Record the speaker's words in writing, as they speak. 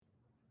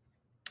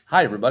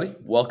Hi, everybody.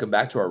 Welcome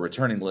back to our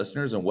returning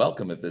listeners, and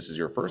welcome if this is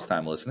your first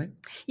time listening.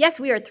 Yes,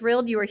 we are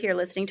thrilled you are here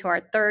listening to our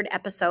third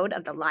episode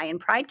of the Lion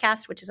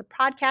Pridecast, which is a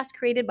podcast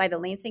created by the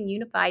Lansing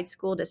Unified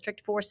School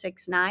District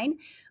 469,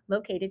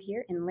 located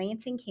here in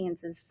Lansing,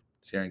 Kansas.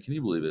 Sharon, can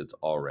you believe it's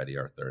already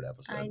our third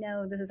episode? I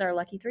know, this is our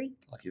lucky three.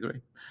 Lucky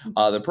three.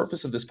 The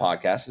purpose of this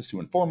podcast is to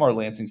inform our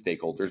Lansing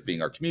stakeholders,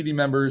 being our community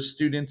members,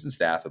 students, and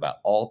staff, about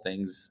all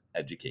things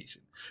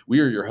education.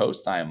 We are your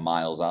hosts. I am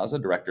Miles Azza,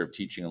 Director of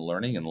Teaching and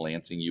Learning in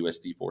Lansing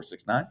USD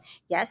 469.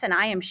 Yes, and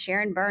I am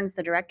Sharon Burns,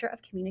 the Director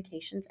of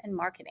Communications and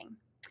Marketing.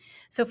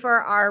 So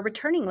for our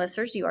returning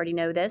listeners, you already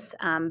know this,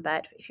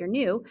 but if you're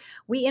new,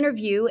 we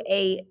interview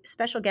a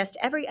special guest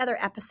every other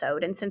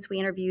episode. And since we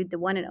interviewed the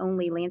one and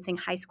only Lansing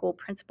High School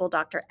Principal,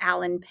 Dr.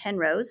 Alan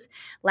Penrose,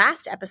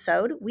 last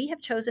episode, we have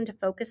chosen to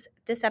focus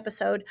this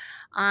episode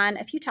on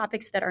a few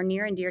topics that are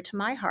near and dear to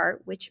my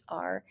heart, which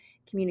are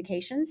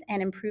communications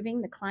and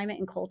improving the climate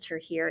and culture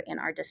here in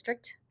our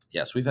district.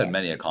 Yes, we've had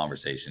many a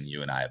conversation,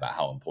 you and I, about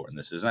how important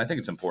this is. And I think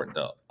it's important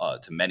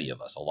to many of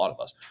us, a lot of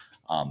us.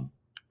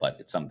 But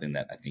it's something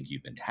that I think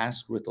you've been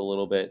tasked with a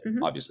little bit. Mhm.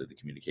 Obviously, the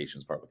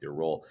communications part with your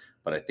role.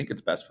 But I think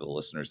it's best for the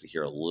listeners to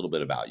hear a little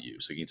bit about you.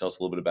 So can you tell us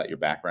a little bit about your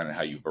background and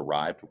how you've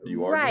arrived where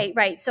you are?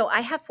 Right. So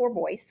I have 4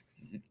 boys.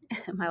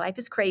 My life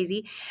is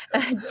crazy.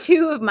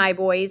 2 of my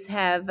boys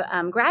have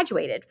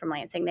graduated from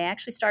Lansing. They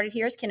actually started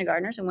here as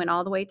kindergartners and went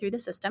all the way through the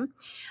system.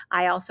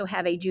 I also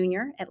have a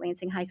junior at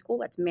Lansing High School.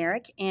 That's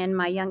Merrick. And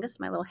my youngest,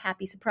 my little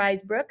happy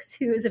surprise, Brooks,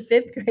 who is a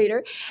 5th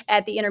grader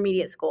at the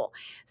intermediate school.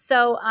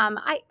 So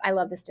I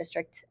love this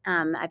district.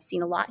 I've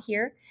seen a lot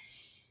here.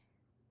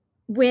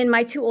 When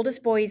my 2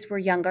 oldest boys were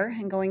younger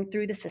and going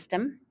through the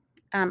system,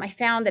 I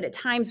found that at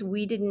times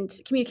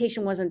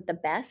communication wasn't the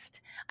best.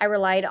 I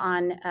relied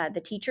on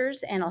the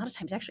teachers and a lot of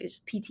times actually it's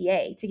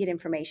PTA to get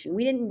information.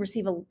 We didn't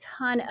receive a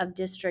ton of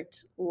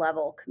district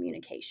level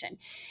communication.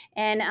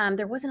 And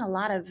there wasn't a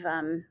lot of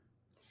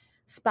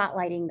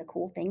spotlighting the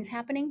cool things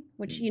happening,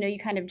 which, you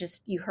kind of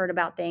you heard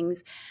about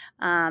things.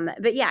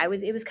 But yeah,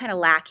 it was kind of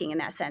lacking in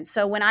that sense.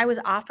 So when I was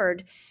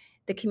offered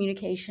the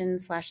communication /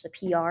 the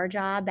PR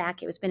job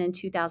back, it's been in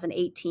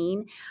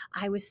 2018,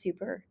 I was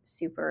super,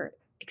 super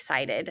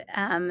excited.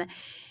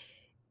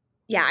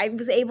 I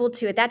was able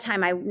to, at that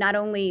time, I not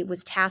only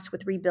was tasked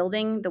with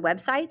rebuilding the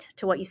website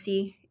to what you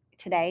see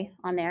today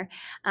on there,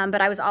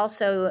 but I was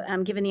also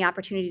given the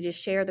opportunity to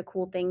share the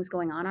cool things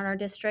going on in our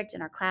district,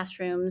 in our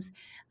classrooms,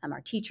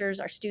 our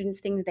teachers, our students,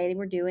 things they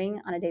were doing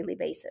on a daily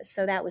basis.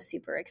 So that was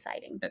super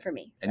exciting for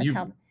me. So and you've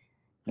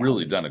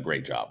really done a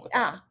great job with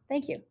that.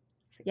 Thank you.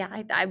 Yeah,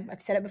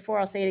 I've said it before.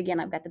 I'll say it again.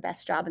 I've got the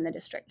best job in the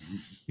district.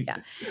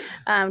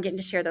 Getting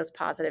to share those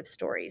positive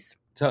stories.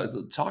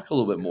 Talk a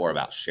little bit more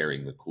about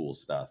sharing the cool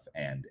stuff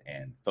and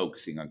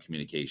focusing on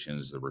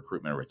communications, the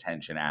recruitment and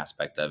retention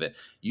aspect of it.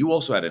 You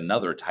also had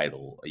another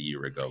title a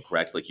year ago,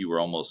 correct? Like you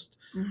were almost,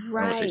 I don't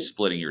want to say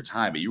splitting your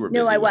time, but you were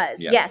busy. No, I was.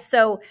 Yes.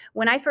 So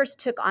when I first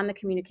took on the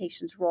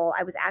communications role,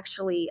 I was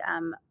actually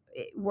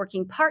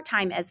working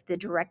part-time as the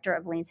director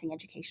of Lansing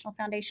Educational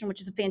Foundation,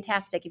 which is a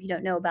fantastic, if you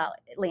don't know about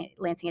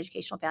Lansing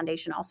Educational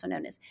Foundation, also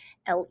known as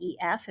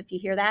LEF, if you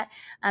hear that,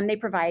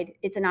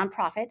 it's a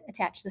nonprofit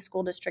attached to the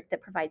school district that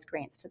provides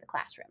grants to the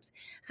classrooms.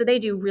 So they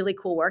do really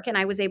cool work. And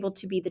I was able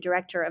to be the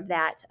director of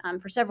that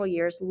for several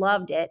years,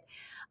 loved it.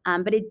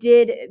 But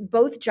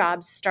both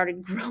jobs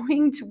started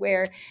growing to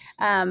where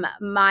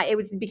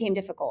it became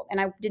difficult. And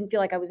I didn't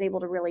feel like I was able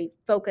to really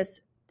focus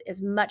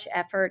as much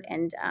effort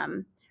and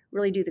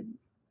really do the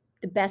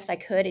best I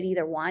could at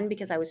either one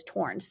because I was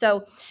torn.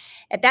 So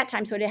at that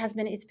time,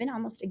 it's been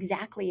almost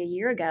exactly a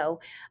year ago.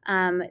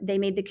 They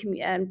made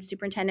the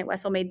Superintendent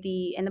Wessel and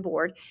the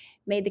board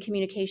made the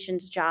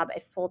communications job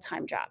a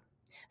full-time job.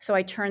 So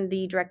I turned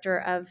the director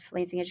of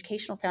Lansing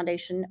Educational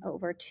Foundation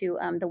over to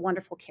the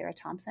wonderful Kara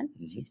Thompson.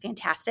 Mm-hmm. She's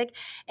fantastic.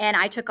 And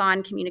I took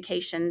on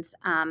communications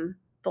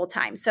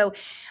full-time. So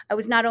I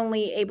was not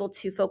only able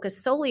to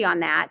focus solely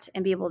on that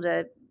and be able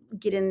to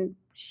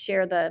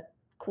share the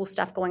cool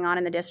stuff going on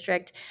in the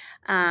district.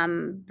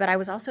 But I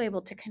was also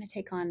able to kind of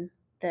take on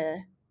the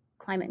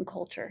climate and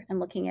culture and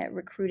looking at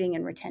recruiting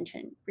and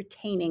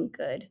retaining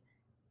good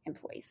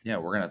employees. Yeah,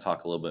 we're going to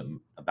talk a little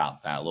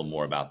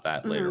more about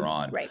that later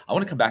on. Right. I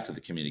want to come back to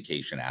the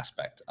communication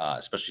aspect,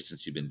 especially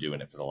since you've been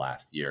doing it for the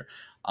last year.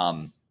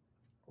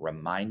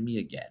 Remind me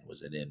again,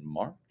 was it in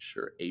March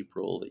or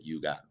April that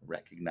you got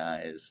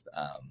recognized?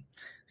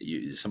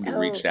 Somebody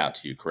reached out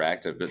to you,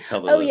 correct? Tell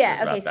the listeners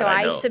about that. So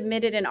I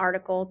submitted an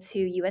article to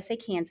USA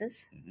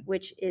Kansas,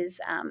 which is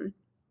a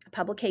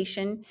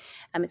publication.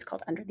 It's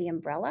called Under the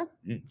Umbrella.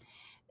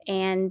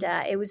 And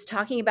it was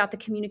talking about the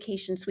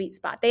communication sweet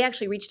spot. They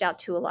actually reached out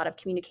to a lot of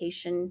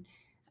communications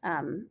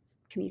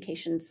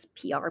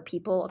PR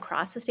people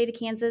across the state of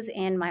Kansas,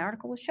 and my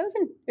article was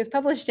chosen. It was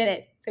published in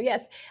it. So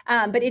yes,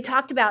 but it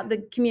talked about the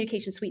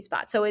communication sweet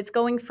spot. So it's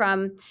going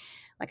from,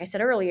 like I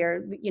said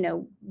earlier,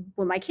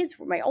 when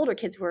my older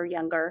kids were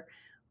younger,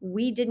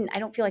 I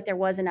don't feel like there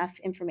was enough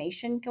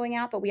information going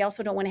out, but we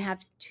also don't want to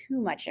have too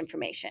much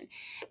information.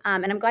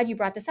 And I'm glad you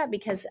brought this up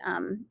because,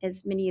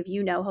 as many of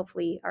you know,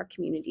 hopefully our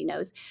community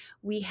knows,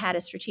 we had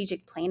a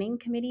strategic planning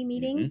committee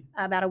meeting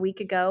about a week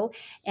ago.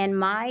 And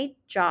my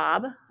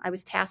job, I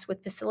was tasked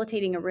with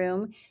facilitating a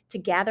room to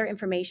gather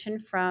information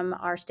from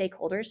our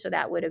stakeholders. So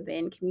that would have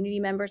been community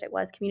members,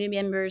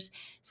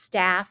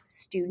 staff,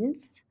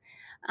 students,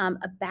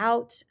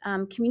 about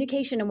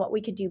communication and what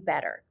we could do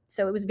better.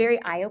 So it was very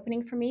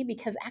eye-opening for me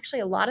because actually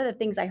a lot of the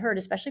things I heard,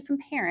 especially from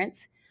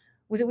parents,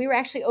 was that we were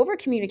actually over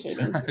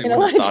communicating in a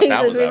lot of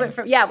cases.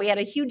 We had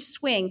a huge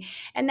swing,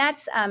 and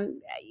that's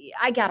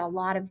I got a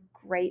lot of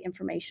great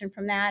information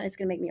from that. It's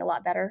going to make me a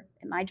lot better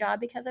in my job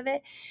because of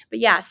it. But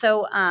yeah,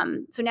 so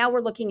now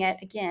we're looking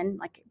at, again,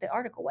 like the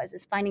article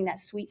is finding that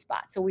sweet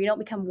spot, so we don't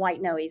become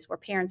white noise where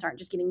parents aren't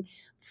just getting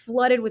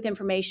flooded with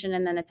information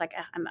and then it's like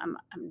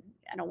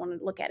I don't want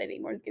to look at it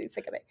anymore. I'm just getting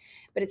sick of it.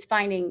 But it's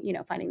finding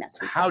that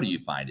sweet spot. How do you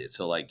find it?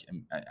 So like,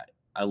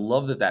 I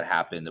love that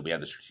happened, that we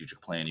had the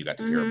strategic plan. You got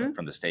to hear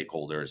from the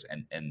stakeholders,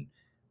 and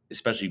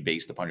especially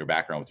based upon your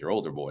background with your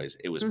older boys,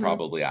 it was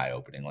probably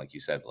eye-opening. Like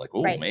you said, like,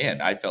 oh man,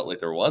 I felt like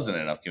there wasn't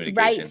enough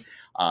communication.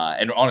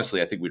 And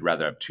honestly, I think we'd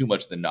rather have too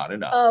much than not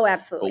enough. Oh,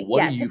 absolutely. But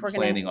what are you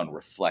planning on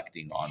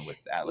reflecting on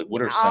with that? Like,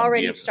 what are some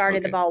already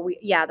started the ball?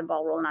 The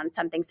ball rolling on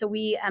something. So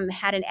we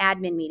had an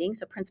admin meeting.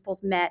 So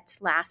principals met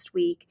last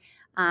week.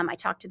 I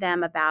talked to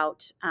them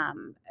about,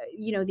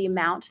 the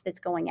amount that's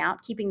going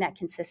out, keeping that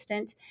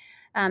consistent.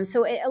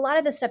 So a lot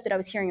of the stuff that I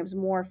was hearing, it was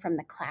more from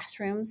the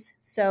classrooms.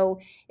 So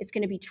it's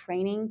going to be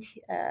training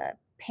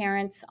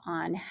parents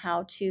on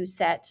how to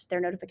set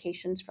their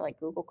notifications for like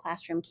Google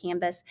Classroom,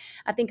 Canvas.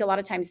 I think a lot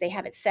of times they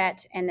have it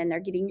set and then they're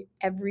getting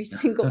every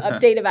single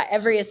update about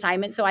every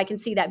assignment. So I can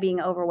see that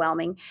being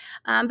overwhelming.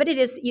 But it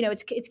is,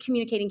 it's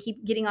communicating,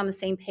 keep getting on the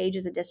same page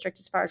as a district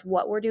as far as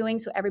what we're doing.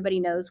 So everybody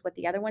knows what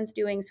the other one's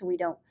doing. So we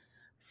don't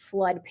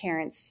flood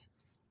parents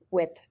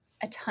with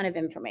a ton of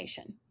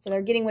information. So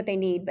they're getting what they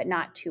need, but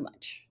not too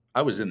much.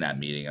 I was in that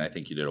meeting, and I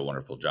think you did a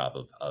wonderful job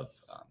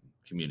of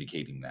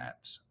communicating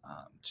that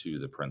to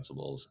the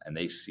principals, and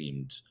they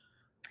seemed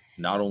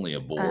not only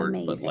aboard,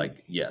 but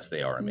like, yes,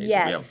 they are amazing.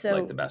 Yes, we have so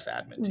like the best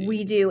admin team.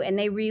 We do, and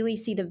they really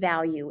see the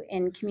value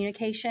in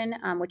communication,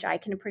 which I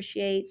can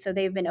appreciate. So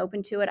they've been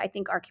open to it. I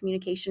think our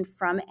communication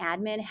from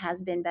admin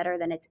has been better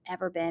than it's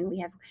ever been. We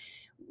have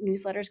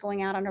newsletters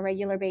going out on a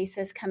regular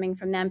basis coming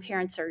from them.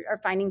 Parents are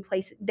finding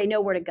places, they know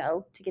where to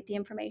go to get the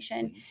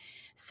information.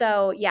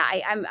 So yeah,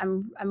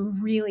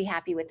 I'm really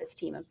happy with this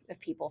team of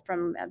people,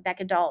 from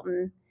Becca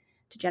Dalton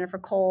to Jennifer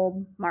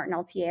Kolb, Martin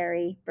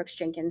Altieri, Brooks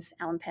Jenkins,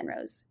 Alan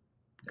Penrose.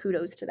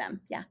 Kudos to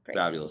them. Yeah, great.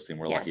 Fabulous team.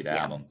 We're lucky to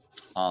have them.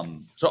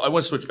 So I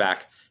want to switch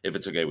back, if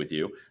it's okay with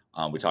you.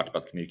 We talked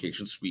about the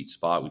communication sweet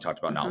spot. We talked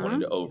about not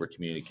wanting to over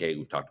communicate.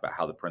 We've talked about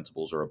how the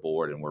principals are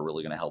aboard, and we're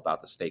really going to help out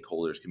the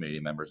stakeholders, community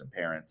members, and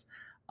parents.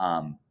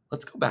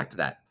 Let's go back to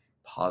that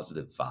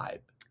positive vibe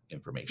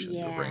information that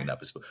you're bringing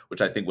up,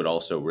 which I think would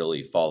also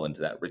really fall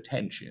into that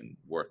retention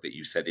work that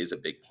you said is a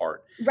big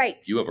part.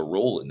 Right. You have a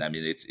role in that. I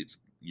mean, it's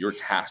you're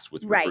tasked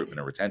with recruitment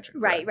and retention.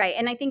 Right.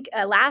 And I think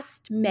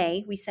last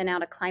May we sent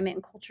out a climate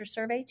and culture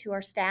survey to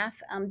our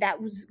staff.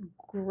 That was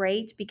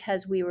great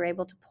because we were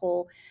able to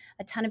pull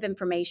a ton of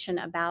information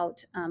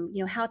about,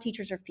 how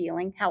teachers are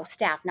feeling, how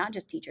staff, not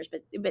just teachers,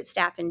 but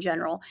staff in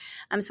general.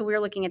 So we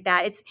were looking at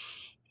that.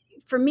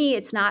 For me,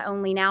 it's not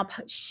only now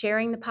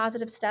sharing the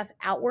positive stuff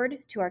outward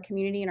to our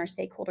community and our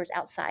stakeholders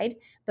outside,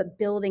 but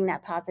building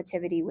that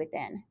positivity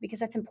within, because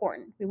that's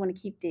important. We want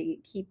to keep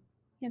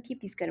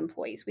these good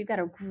employees. We've got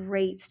a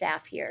great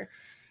staff here,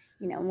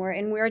 and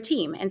we're a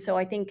team. And so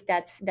I think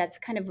that's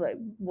kind of a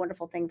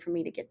wonderful thing for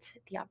me to get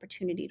the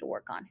opportunity to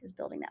work on, is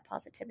building that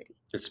positivity.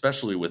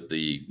 Especially with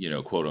the,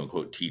 quote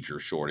unquote teacher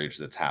shortage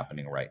that's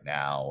happening right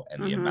now,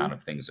 and the amount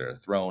of things that are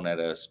thrown at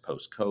us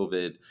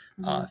post-COVID,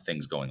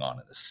 things going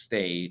on in the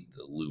state,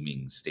 the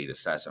looming state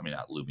assessment. I mean,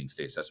 not looming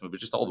state assessment, but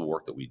just all the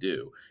work that we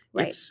do.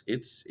 Right.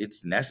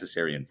 It's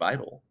necessary and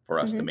vital for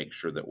us to make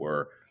sure that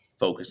we're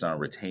focus on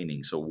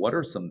retaining. So what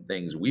are some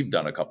things we've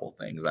done? A couple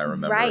things I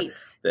remember.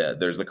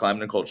 There's the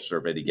climate and culture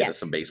survey to get us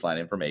some baseline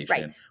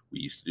information.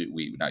 We're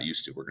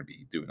going to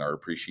be doing our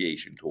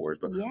appreciation tours,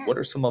 but what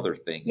are some other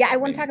things? I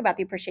want to talk about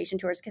the appreciation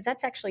tours, because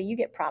that's actually, you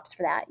get props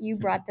for that. You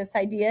brought this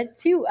idea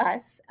to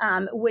us,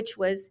 which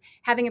was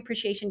having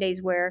appreciation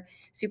days where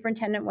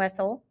Superintendent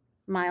Wessel,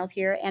 Miles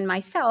here, and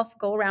myself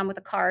go around with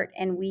a cart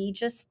and we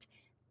just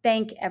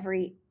thank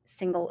every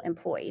single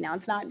employee. Now,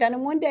 it's not done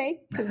in one day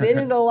because it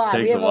is a lot.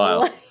 Takes a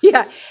while.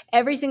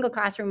 Every single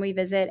classroom we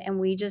visit, and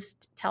we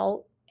just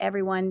tell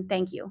everyone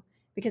thank you,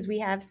 because we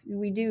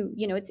do.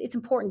 It's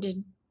important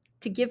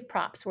to give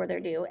props where they're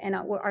due, and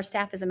our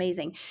staff is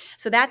amazing.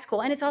 So that's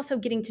cool, and it's also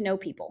getting to know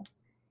people.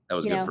 That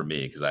was good for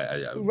me because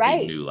I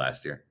being new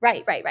last year.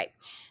 Right.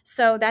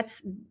 So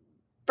that's.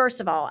 First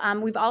of all,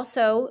 we've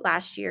also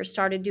last year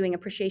started doing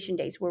appreciation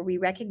days where we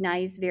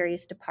recognize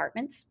various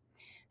departments.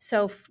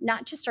 So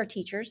not just our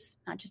teachers,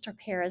 not just our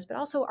paras, but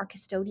also our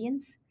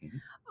custodians, Mhm.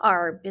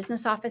 our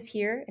business office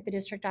here at the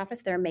district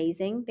office. They're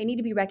amazing. They need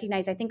to be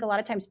recognized. I think a lot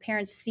of times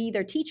parents see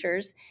their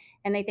teachers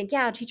and they think,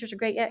 yeah, teachers are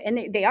great. Yeah,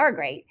 and they are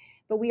great.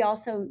 But we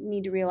also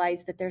need to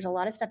realize that there's a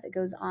lot of stuff that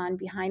goes on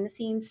behind the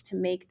scenes to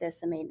make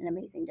this an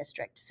amazing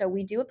district. So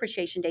we do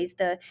appreciation days.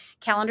 The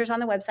calendar's on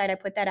the website. I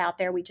put that out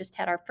there. We just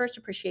had our first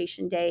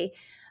appreciation day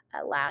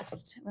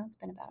it's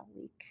been about a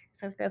week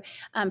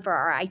for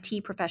our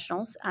IT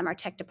professionals, our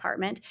tech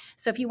department.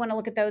 So if you want to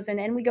look at those,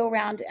 and we go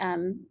around,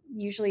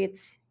 usually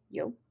it's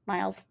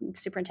Miles,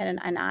 superintendent,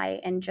 and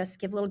I, and just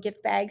give little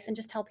gift bags and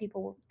just tell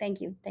people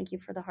thank you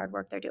for the hard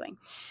work they're doing.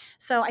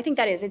 So I think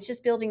it's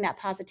just building that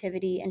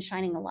positivity and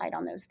shining a light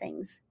on those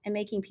things and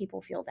making people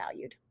feel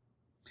valued.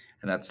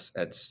 And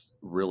that's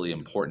really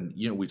important.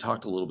 We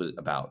talked a little bit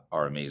about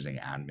our amazing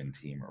admin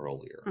team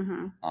earlier.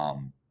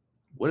 Mm-hmm.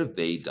 What have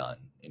they done,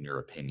 in your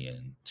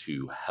opinion,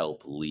 to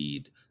help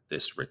lead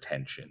this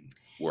retention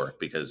work?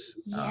 Because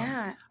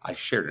Yeah. I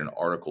shared an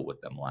article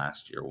with them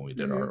last year when we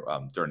did Mm-hmm.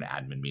 our during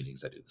admin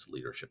meetings. I do this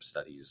leadership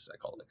studies. I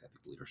call it, I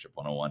think, Leadership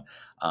 101.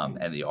 Mm-hmm.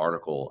 And the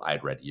article I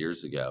had read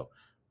years ago,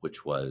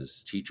 which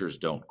was teachers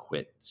don't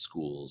quit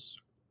schools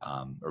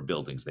or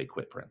buildings, they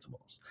quit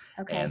principals.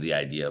 Okay. And the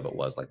idea of it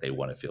was like they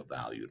want to feel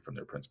valued from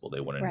their principal. They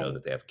want to know Right.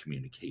 that they have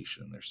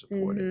communication and they're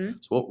supported. Mm-hmm.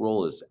 So what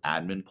role has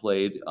admin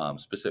played?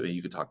 Specifically,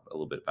 you could talk a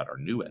little bit about our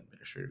new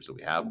administrators that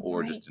we have,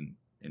 or Right. just in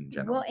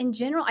general. Well, in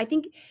general, I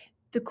think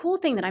the cool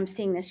thing that I'm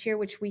seeing this year,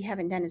 which we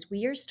haven't done, is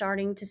we are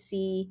starting to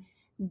see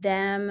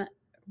them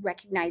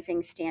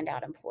recognizing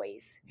standout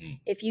employees.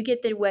 If you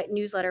get the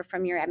newsletter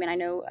from your admin, I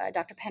know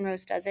Dr.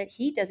 Penrose does it.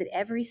 He does it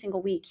every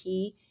single week.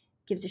 He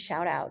gives a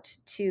shout out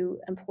to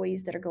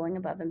employees that are going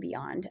above and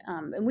beyond.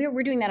 And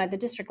we're doing that at the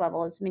district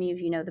level. As many of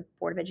you know, the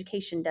Board of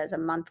Education does a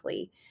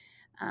monthly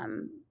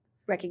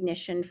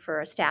recognition for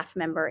a staff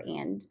member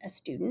and a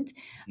student.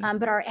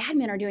 But our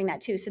admin are doing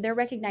that too. So they're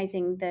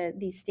recognizing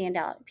these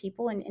standout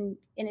people, and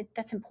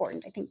that's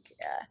important. I think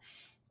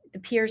the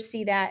peers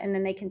see that, and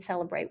then they can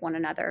celebrate one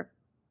another.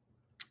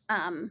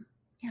 I'm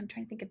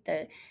trying to think of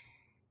can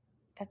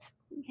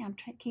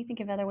you think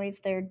of other ways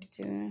they're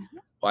doing?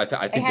 Well,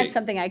 I think had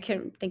something I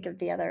couldn't think of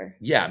the other.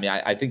 Yeah, I mean,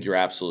 I think you're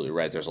absolutely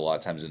right. There's a lot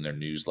of times in their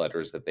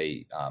newsletters that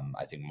they,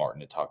 I think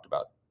Martin had talked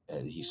about.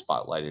 He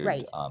spotlighted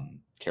Right.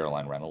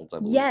 Caroline Reynolds, I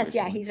believe. Yes,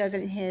 recently. yeah, he does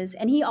it in his,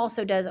 and he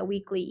also does a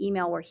weekly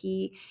email where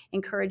he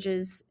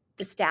encourages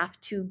the staff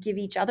to give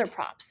each other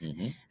props.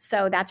 Mm-hmm.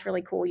 So that's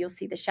really cool. You'll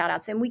see the shout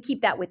outs, and we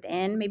keep that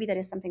within. Maybe that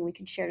is something we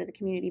could share to the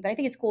community, but I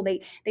think it's cool. They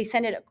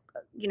send it,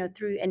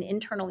 through an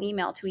internal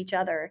email to each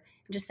other,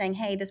 just saying,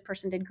 hey, this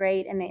person did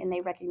great. And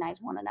they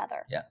recognize one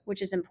another, Yeah.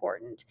 Which is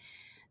important.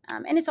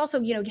 And it's also,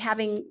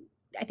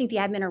 I think the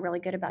admin are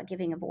really good about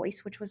giving a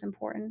voice, which was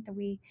important, that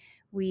we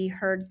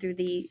heard through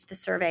the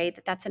survey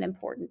that's an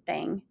important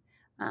thing.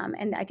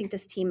 And I think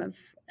this team of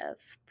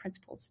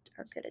principals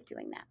are good at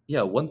doing that.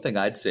 Yeah, one thing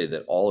I'd say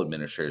that all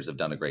administrators have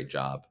done a great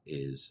job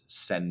is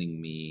sending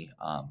me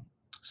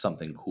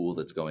something cool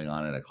that's going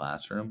on in a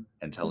classroom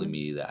and telling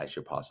me that I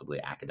should possibly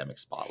academic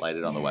spotlight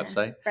it on the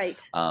website. Right.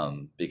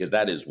 Because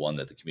that is one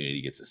that the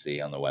community gets to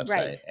see on the website.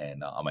 Right.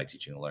 And on my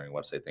teaching and learning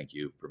website. Thank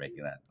you for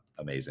making that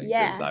amazing,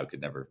 Yeah. because I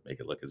could never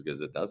make it look as good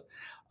as it does.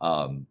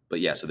 But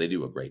yeah, so they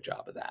do a great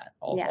job of that.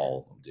 All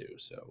of them do.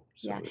 So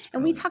yeah. It's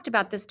and we talked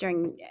about this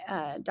during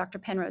Dr.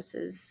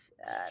 Penrose's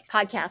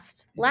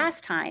podcast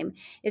last time.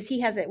 Is he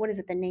has it? What is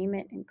it? The name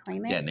it and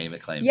claim it. Yeah, name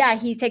it, claim it. Yeah,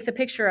 he takes a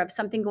picture of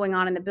something going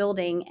on in the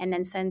building and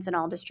then sends an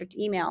all district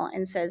email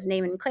and says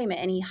name it and claim it,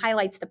 and he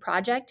highlights the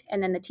project,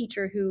 and then the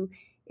teacher who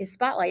is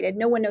spotlighted,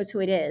 no one knows who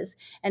it is,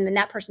 and then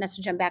that person has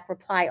to jump back,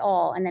 reply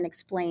all, and then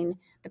explain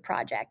the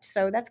project.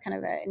 So that's kind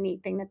of a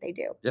neat thing that they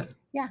do.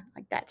 Yeah,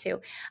 like that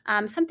too.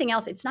 Something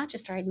else, it's not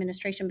just our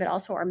administration, but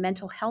also our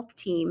mental health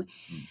team.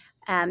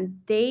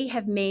 They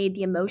have made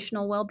the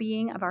emotional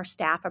well-being of our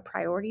staff a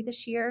priority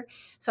this year.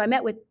 So I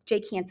met with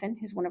Jake Hansen,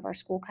 who's one of our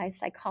school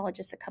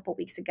psychologists, a couple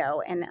weeks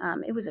ago, and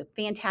it was a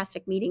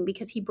fantastic meeting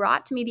because he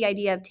brought to me the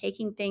idea of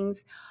taking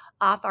things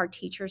off our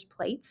teachers'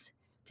 plates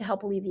to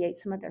help alleviate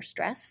some of their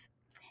stress.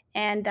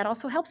 And that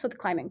also helps with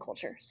climate and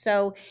culture.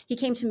 So he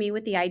came to me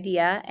with the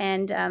idea,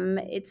 and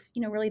it's,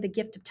 really the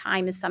gift of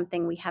time is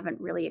something we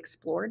haven't really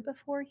explored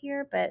before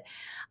here, but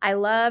I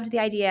loved the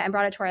idea and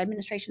brought it to our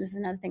administration. This is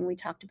another thing we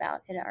talked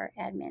about at our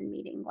admin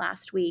meeting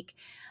last week,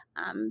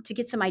 to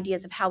get some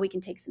ideas of how we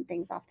can take some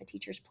things off the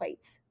teachers'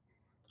 plates.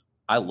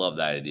 I love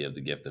that idea of the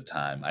gift of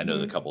time. I know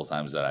the couple of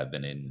times that I've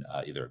been in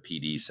either a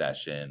PD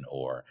session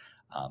or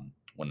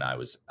when I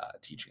was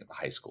teaching at the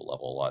high school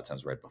level, a lot of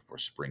times right before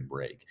spring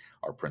break,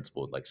 our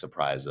principal would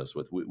surprise us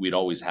with, we'd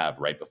always have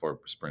right before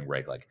spring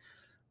break,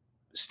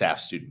 staff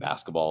student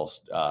basketball,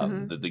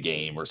 the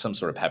game or some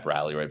sort of pep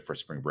rally right before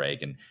spring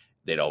break. And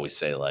they'd always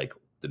say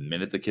the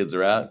minute the kids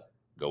are out,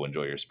 go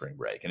enjoy your spring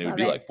break. And it would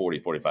be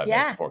 45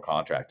 minutes before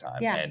contract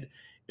time. Yeah. And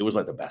it was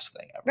the best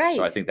thing ever. Right.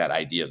 So I think that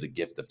idea of the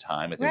gift of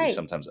time, I think we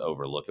sometimes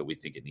overlook it. We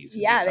think it needs to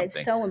be something.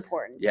 It's so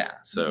important. Yeah.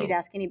 So if you'd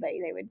ask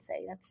anybody, they would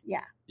say that's.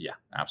 Yeah,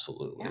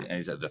 absolutely. Yeah. And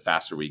he said the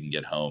faster we can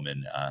get home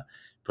and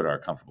put our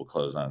comfortable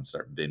clothes on and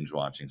start binge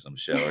watching some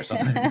show or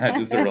something like that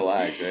just to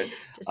relax, right?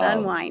 Just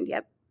unwind.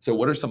 Yep. So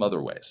what are some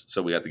other ways?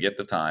 So we got the gift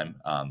of time.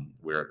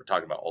 We're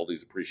talking about all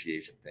these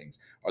appreciation things.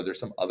 Are there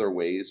some other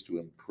ways to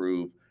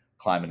improve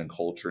climate and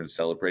culture and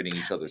celebrating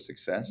each other's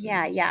success?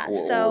 Yeah.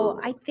 Or, So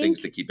or I think,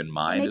 things to keep in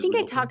mind and I as think we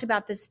I go forward? talked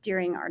about this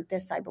during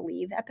this, I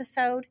believe,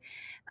 episode.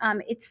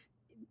 It's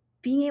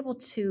being able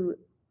to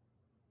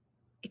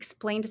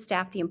explain to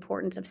staff the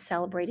importance of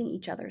celebrating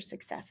each other's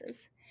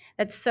successes.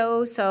 That's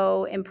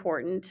so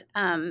important.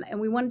 And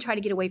we want to try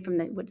to get away from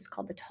what's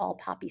called the tall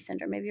poppy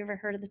syndrome. Have you ever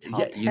heard of the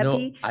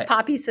tall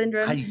poppy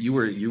syndrome? You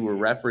were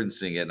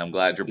referencing it, and I'm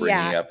glad you're bringing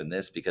it Yeah. up in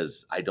this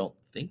because I don't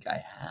think I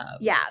have.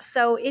 Yeah.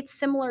 So it's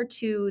similar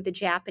to the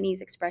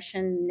Japanese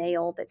expression,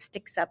 nail that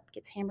sticks up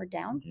gets hammered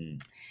down.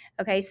 Mhm.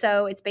 Okay.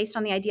 So it's based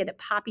on the idea that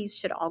poppies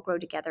should all grow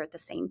together at the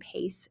same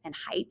pace and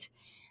height.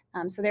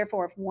 So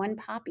therefore, if one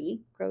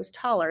poppy grows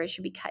taller, it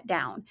should be cut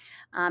down.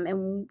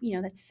 And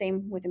that's the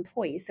same with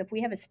employees. So if we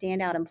have a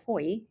standout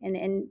employee,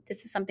 and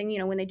this is something,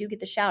 when they do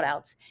get the shout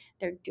outs,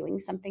 they're doing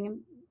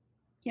something,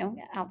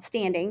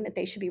 outstanding that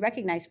they should be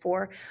recognized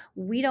for.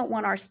 We don't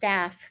want our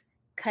staff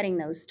cutting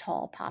those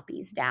tall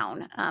poppies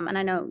down. And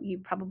I know you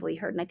probably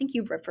heard, and I think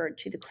you've referred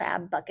to the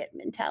crab bucket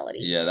mentality.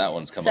 Yeah, that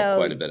one's come up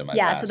quite a bit in my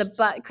past. So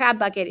the crab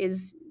bucket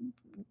is,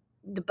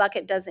 the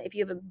bucket doesn't, if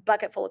you have a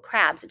bucket full of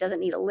crabs, it doesn't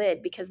need a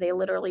lid because they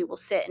literally will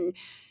sit, and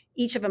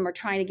each of them are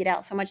trying to get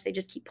out so much they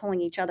just keep pulling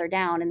each other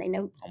down, and they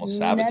know almost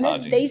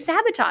sabotaging. They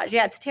sabotage.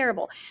 Yeah, it's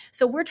terrible.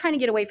 So we're trying to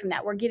get away from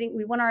that.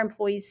 We want our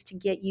employees to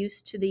get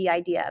used to the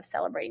idea of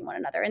celebrating one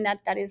another, and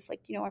that is like,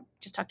 I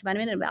just talked about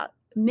a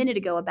minute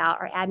ago about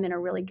our admin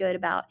are really good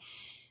about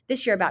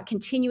this year about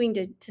continuing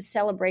to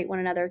celebrate one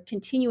another,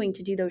 continuing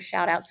to do those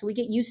shout outs. So we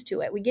get used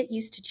to it. We get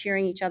used to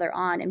cheering each other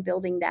on and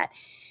building that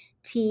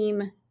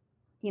team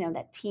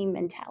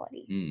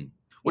mentality.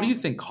 What do you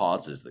think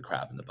causes the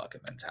crab in the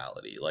bucket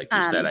mentality? Like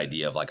just that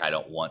idea of like, I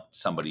don't want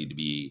somebody to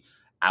be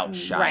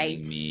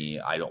outshining me.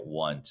 I don't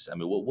want,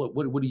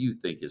 what do you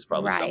think is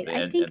probably something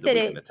I think that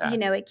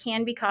it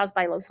can be caused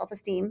by low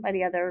self-esteem by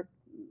the other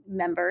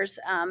members,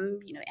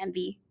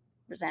 envy,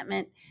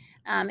 resentment.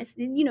 It's,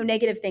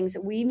 negative things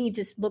that we need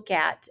to look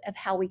at of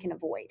how we can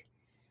avoid.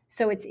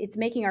 So it's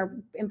making our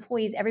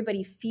employees,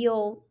 everybody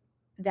feel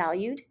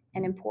valued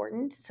and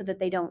important so that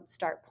they don't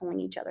start pulling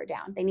each other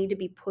down. They need to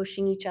be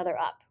pushing each other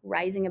up,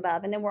 rising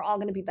above, and then we're all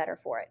going to be better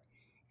for it.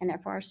 And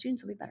therefore our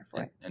students will be better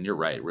for it. And you're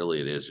right.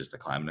 Really, it is just a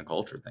climate and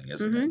culture thing,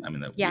 isn't it? I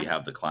mean, we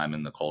have the climate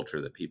and the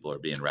culture that people are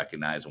being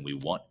recognized, and we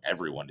want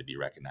everyone to be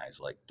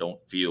recognized. Like,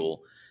 don't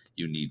feel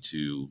you need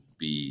to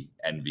be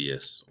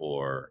envious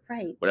or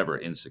whatever,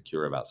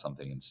 insecure about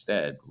something.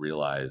 Instead,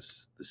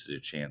 realize this is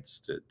a chance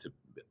to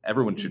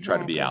everyone should try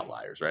to be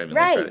outliers, right?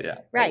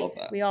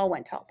 We all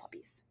want tall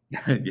puppies.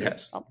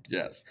 Yes.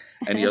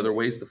 Any other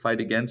ways to fight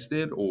against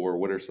it, or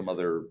what are some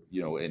other,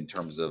 in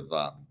terms of,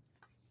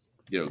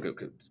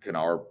 can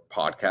our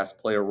podcast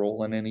play a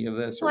role in any of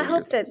this? Well, I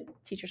hope that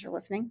teachers are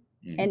listening,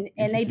 and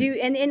they do,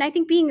 and I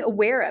think being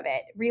aware of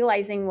it,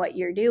 realizing what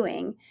you're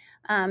doing,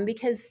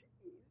 because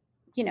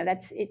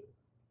that's it.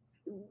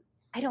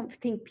 I don't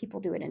think people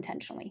do it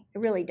intentionally. I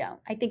really don't.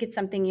 I think it's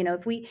something,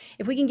 if we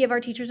can give our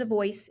teachers a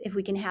voice, if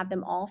we can have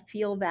them all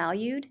feel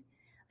valued,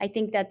 I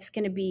think that's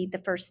going to be the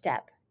first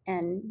step.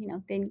 And,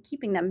 then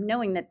keeping them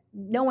knowing that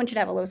no one should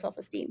have a low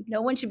self-esteem.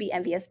 No one should be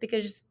envious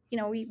because,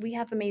 we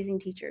have amazing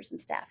teachers and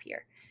staff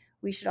here.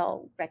 We should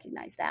all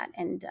recognize that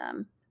and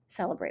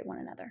celebrate one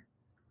another.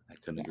 I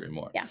couldn't agree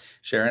more. Yeah.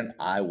 Sharon,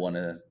 I want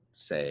to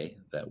say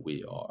that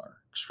we are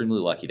extremely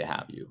lucky to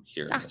have you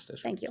here in this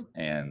district. Thank you.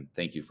 And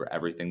thank you for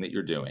everything that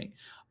you're doing.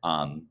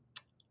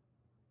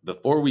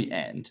 Before we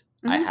end,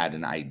 I had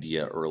an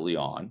idea early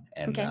on.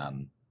 And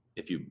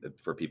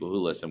for people who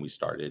listen, we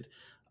started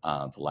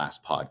the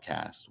last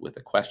podcast with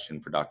a question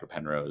for Dr.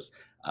 Penrose.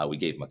 We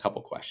gave him a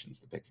couple questions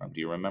to pick from.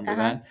 Do you remember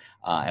that?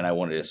 And I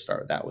wanted to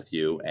start that with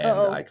you. And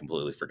I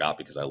completely forgot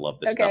because I love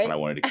this stuff and I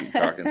wanted to keep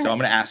talking. So I'm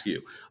going to ask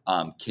you,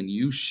 can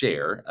you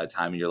share a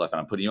time in your life? And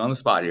I'm putting you on the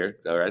spot here.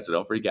 All right. So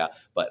don't freak out.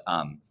 But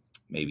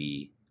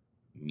maybe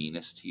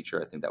meanest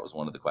teacher. I think that was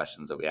one of the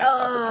questions that we asked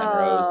Dr.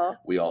 Penrose.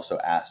 We also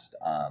asked,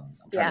 I'm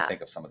trying to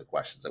think of some of the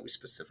questions that we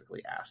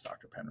specifically asked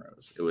Dr.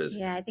 Penrose. It was,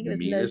 I think it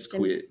was most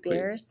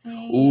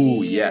embarrassing.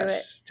 Oh,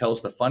 yes. Tell us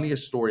the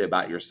funniest story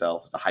about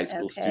yourself as a high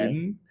school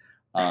student.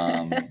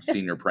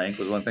 Senior prank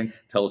was one thing.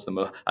 Tell us the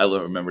most. I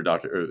remember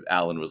Dr.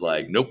 Allen was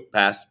like, "Nope,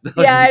 pass."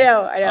 Yeah,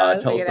 I know.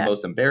 Tell us the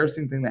most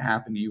embarrassing thing that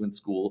happened to you in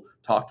school.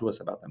 Talk to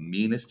us about the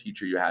meanest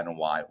teacher you had and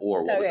why,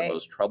 or what was the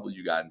most trouble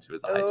you got into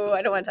as a high school student.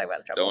 I don't want to talk about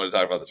the trouble. Don't want to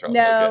talk about the trouble.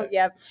 No. Okay.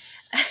 Yep.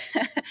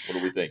 What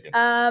are we thinking?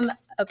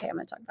 Okay, I'm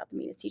going to talk about the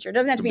meanest teacher. It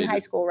doesn't have to be in high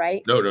school,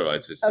 right? No.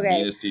 It's just the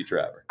meanest teacher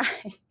ever.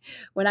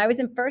 When I was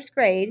in first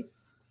grade,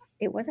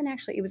 it was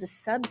a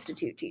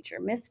substitute teacher,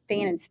 Miss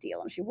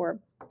Fanninsteel, and she wore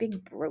a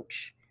big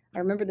brooch. I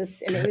remember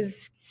this, and it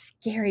was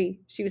scary.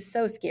 She was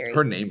so scary.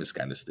 Her name is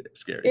kind of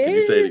scary. Can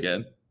you say it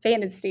again?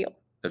 Fanninsteel.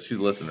 If she's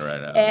listening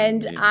right now.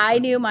 And I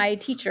knew my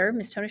teacher,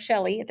 Miss Tona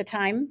Shelley, at the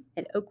time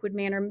at Oakwood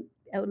Manor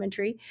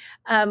Elementary,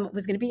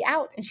 was going to be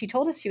out, and she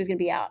told us she was going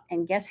to be out.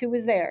 And guess who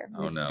was there?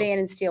 Oh, Miss no. Van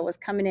and Steele was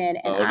coming in,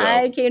 and Oh, no.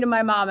 I came to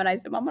my mom and I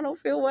said, "Mom, I don't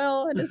feel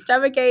well, and a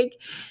stomach ache."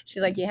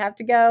 She's like, "You have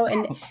to go."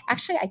 And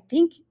actually, I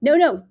think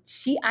no,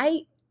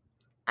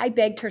 I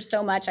begged her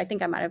so much. I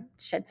think I might have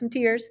shed some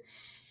tears.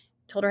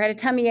 Told her I had a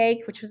tummy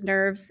ache, which was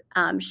nerves.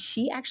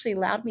 She actually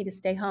allowed me to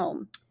stay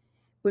home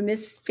when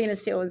Miss Van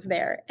Steele was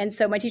there. And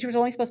so my teacher was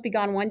only supposed to be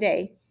gone one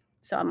day.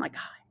 So I'm like, oh,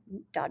 I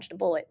dodged a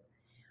bullet.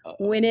 Uh-oh.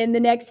 Went in the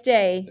next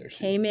day, There she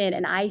came in,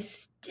 and I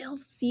still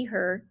see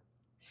her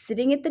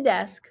sitting at the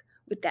desk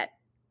with that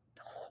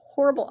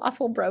horrible,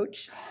 awful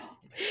brooch.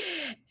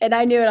 And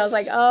I knew it. I was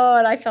like, oh,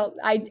 and I felt,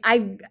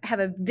 I have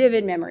a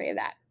vivid memory of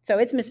that. So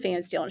it's Miss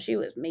Van Steele, and she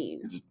was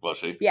mean. Was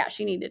she? Yeah,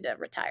 she needed to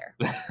retire.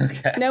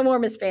 Okay. No more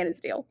Miss Van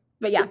Steele.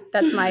 But yeah,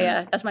 that's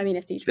my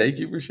meanest teacher. Thank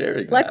you for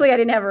sharing that. Luckily, I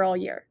didn't have her all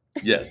year.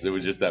 Yes, it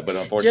was just that, but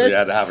unfortunately, I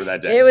had to have her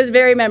that day. It was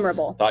very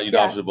memorable. Thought you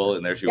dodged a bullet,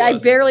 and there she Yeah,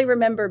 was. I barely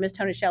remember Miss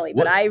Tonicelli,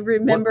 but I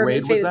remember What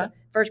grade was that?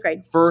 First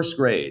grade. First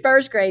grade.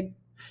 First grade.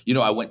 You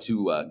know, I went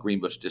to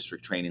Greenbush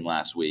district training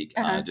last week,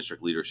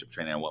 district leadership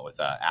training. I went with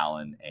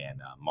Alan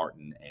and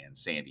Martin and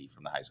Sandy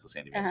from the high school,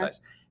 Sandy Van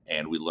Sice,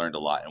 and we learned a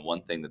lot. And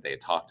one thing that they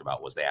had talked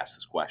about was they asked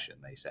this question.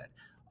 They said,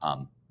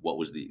 what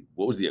was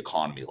the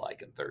economy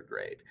like in third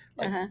grade?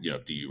 Like, you know,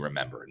 do you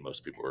remember? And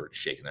most people were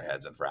shaking their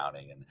heads and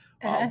frowning.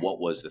 And what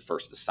was the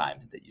first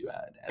assignment that you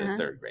had as a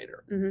third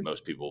grader?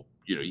 Most people,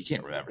 you know, you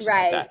can't remember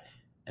something like that.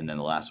 And then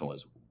the last one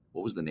was,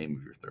 what was the name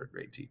of your third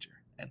grade teacher?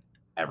 And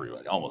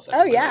everyone, almost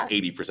everybody, like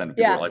 80% of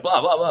people were like,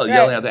 blah, blah, blah,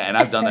 yelling at that. And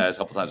I've done that a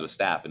couple times with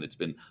staff, and it's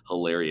been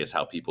hilarious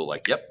how people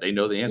like, yep, they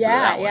know the answer to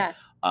that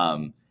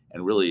one.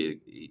 And really,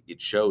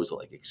 it shows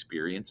like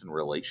experience and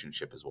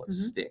relationship is what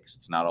sticks.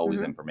 It's not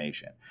always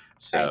information.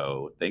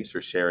 So thanks for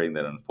sharing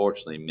that.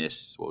 Unfortunately,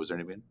 Miss, what was her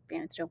name again?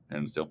 Van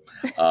Still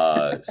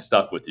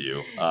stuck with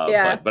you.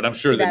 But I'm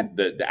sure that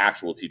the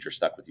actual teacher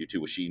stuck with you too.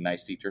 Was she a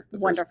nice teacher?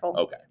 Wonderful.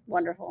 Okay.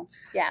 Wonderful.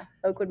 Yeah.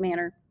 Oakwood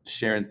Manor.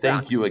 Sharon,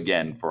 thank you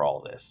again for all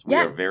this. We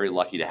are very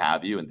lucky to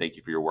have you, and thank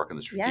you for your work on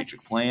the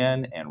strategic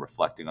plan and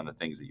reflecting on the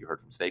things that you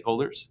heard from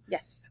stakeholders.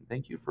 Yes. And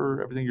thank you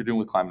for everything you're doing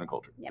with climate and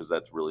culture, because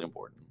that's really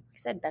important. I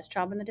said best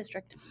job in the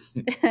district.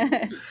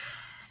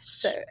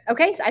 So I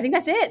think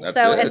that's it.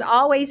 As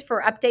always,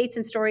 for updates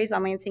and stories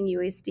on Lansing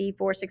USD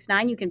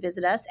 469, you can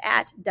visit us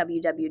at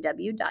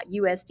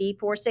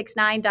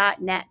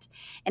www.usd469.net.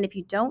 And if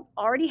you don't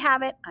already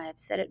have it, I've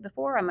said it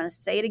before, I'm going to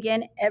say it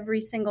again every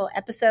single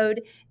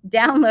episode.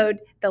 Download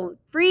the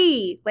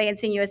free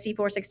Lansing USD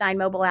 469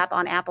 mobile app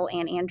on Apple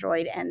and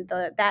Android. And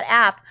that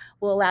app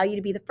will allow you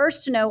to be the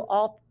first to know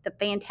all the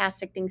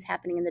fantastic things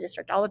happening in the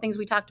district. All the things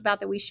we talked about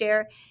that we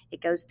share,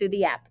 it goes through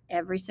the app,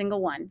 every single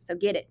one. So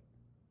get it.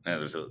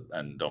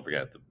 And don't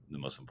forget the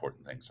most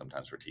important thing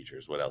sometimes for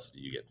teachers. What else do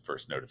you get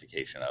first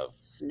notification of?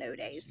 Snow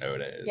days.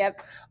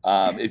 Yep.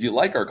 If you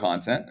like our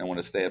content and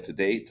want to stay up to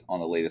date on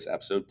the latest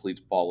episode,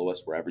 please follow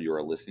us wherever you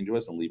are listening to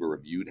us and leave a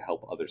review to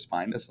help others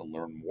find us and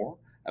learn more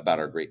about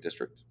our great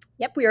district.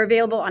 Yep. We are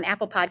available on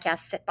Apple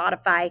Podcasts,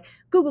 Spotify,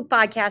 Google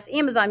Podcasts,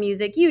 Amazon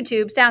Music,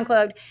 YouTube,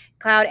 SoundCloud,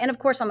 and of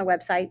course on the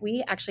website.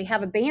 We actually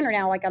have a banner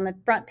now, like on the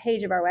front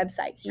page of our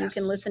website. So you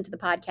can listen to the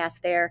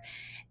podcast there,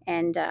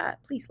 and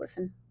please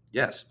listen.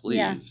 Yes,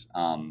 please.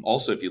 Yeah.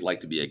 Also, if you'd like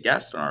to be a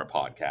guest on our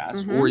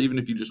podcast, or even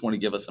if you just want to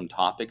give us some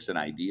topics and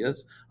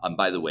ideas,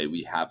 by the way,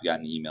 we have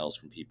gotten emails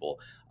from people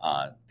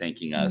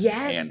thanking us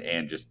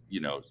and just,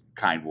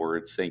 kind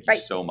words. Thank you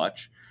so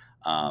much.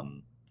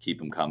 Keep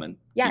them coming.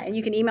 Yeah, and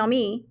you can email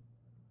me.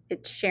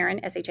 It's Sharon,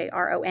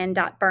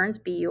 SHARON.Burns,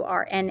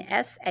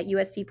 BURNS at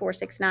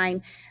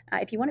USD469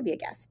 if you want to be a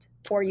guest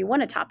or you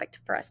want a topic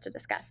for us to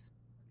discuss.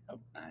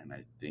 And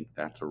I think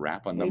that's a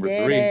wrap on number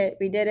 3.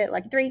 We did it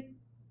like 3.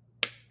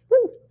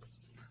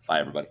 Bye,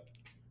 everybody.